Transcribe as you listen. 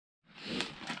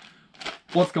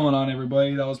What's going on,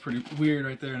 everybody? That was pretty weird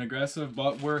right there and aggressive,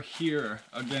 but we're here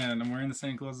again. I'm wearing the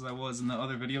same clothes as I was in the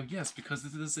other video. Yes, because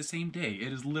this is the same day.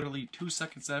 It is literally 2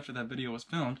 seconds after that video was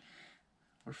filmed.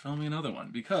 We're filming another one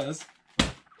because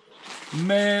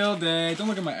mail day. Don't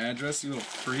look at my address, you little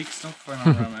freaks. Don't find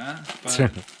out where I'm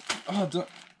at. But,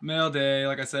 mail day,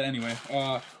 like I said. Anyway,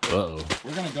 we're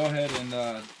gonna go ahead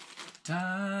and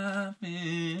dive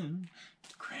in.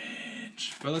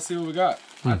 Cringe. But let's see what we got.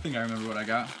 I think I remember what I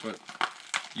got, but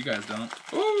you guys don't.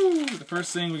 Ooh, the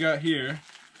first thing we got here.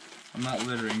 I'm not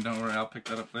littering, don't worry, I'll pick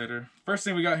that up later. First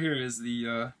thing we got here is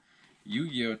the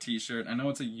Yu-Gi-Oh t-shirt. I know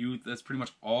it's a youth, that's pretty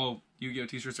much all Yu-Gi-Oh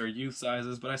t-shirts are youth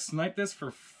sizes, but I sniped this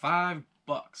for $5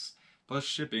 plus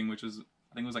shipping, which is,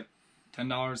 I think it was like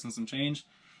 $10 and some change.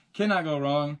 Cannot go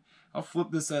wrong. I'll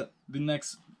flip this at the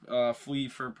next flea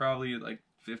for probably like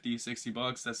 50, 60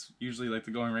 bucks. That's usually like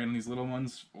the going rate on these little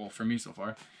ones. Well, for me so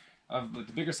far. Like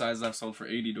the bigger sizes I've sold for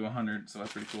 80 to 100, so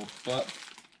that's pretty cool. But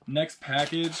next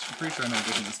package, I'm pretty sure I know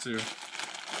what's in this too.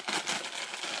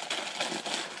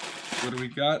 What do we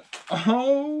got?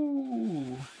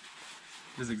 Oh,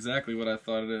 this is exactly what I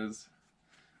thought it is.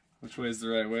 Which way is the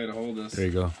right way to hold this? There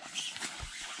you go.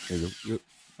 There you go. Yep.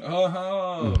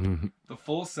 Oh, the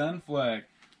full send flag.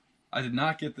 I did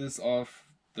not get this off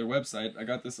their website. I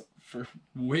got this for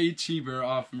way cheaper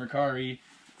off Mercari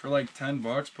for like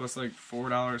 $10 plus like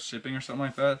 $4 shipping or something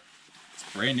like that.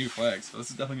 It's brand new flag, so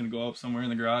this is definitely gonna go up somewhere in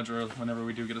the garage or whenever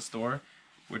we do get a store,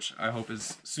 which I hope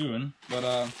is soon. But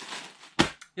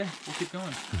yeah, we'll keep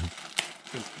going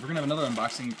because we're gonna have another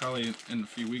unboxing probably in a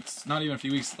few weeks. Not even a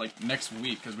few weeks, like next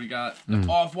week, because we got the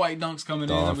off-white dunks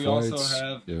coming in, and we also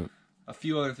have a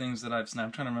few other things that I've sniped.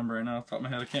 I'm trying to remember right now off the top of my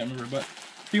head. I can't remember, but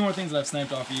a few more things that I've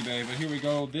sniped off eBay. But here we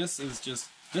go. This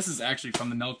is actually from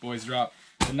the Nelk Boys drop.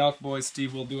 The Nelk Boys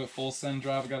SteveWillDoIt full send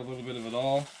drop. I got a little bit of it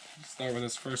all. Start with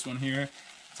this first one here.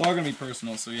 It's all gonna be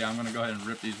personal, so yeah, I'm gonna go ahead and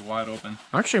rip these wide open.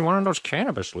 Actually, one of those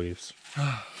cannabis leaves.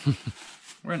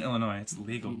 We're in Illinois. It's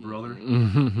legal, brother.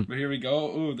 But here we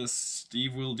go. Ooh, the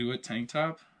SteveWillDoIt tank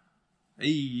top.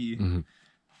 Hey.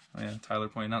 Oh yeah, Tyler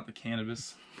pointing out the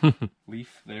cannabis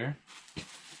leaf there.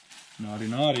 Naughty,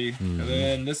 naughty. And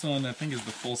then this one, I think, is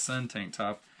the full send tank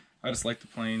top. I just like the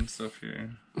plain stuff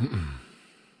here.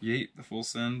 Yeet, the full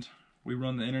send. We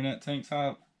run the internet tank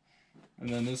top. And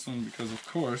then this one, because of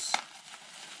course,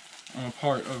 I'm a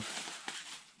part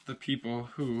of the people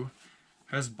who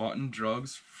has bought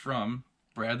drugs from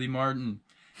Bradley Martin.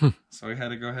 So I had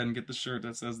to go ahead and get the shirt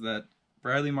that says that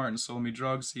Bradley Martin sold me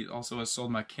drugs. He also has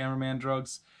sold my cameraman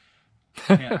drugs.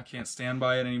 I can't stand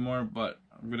by it anymore, but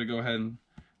I'm going to go ahead and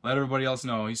let everybody else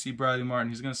know. You see Bradley Martin,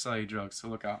 he's going to sell you drugs, so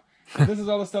look out. This is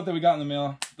all the stuff that we got in the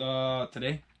mail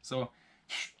today. So,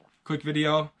 quick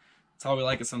video. That's how we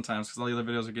like it sometimes, because all the other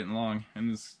videos are getting long.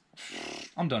 And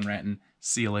I'm done ranting.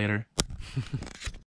 See you later.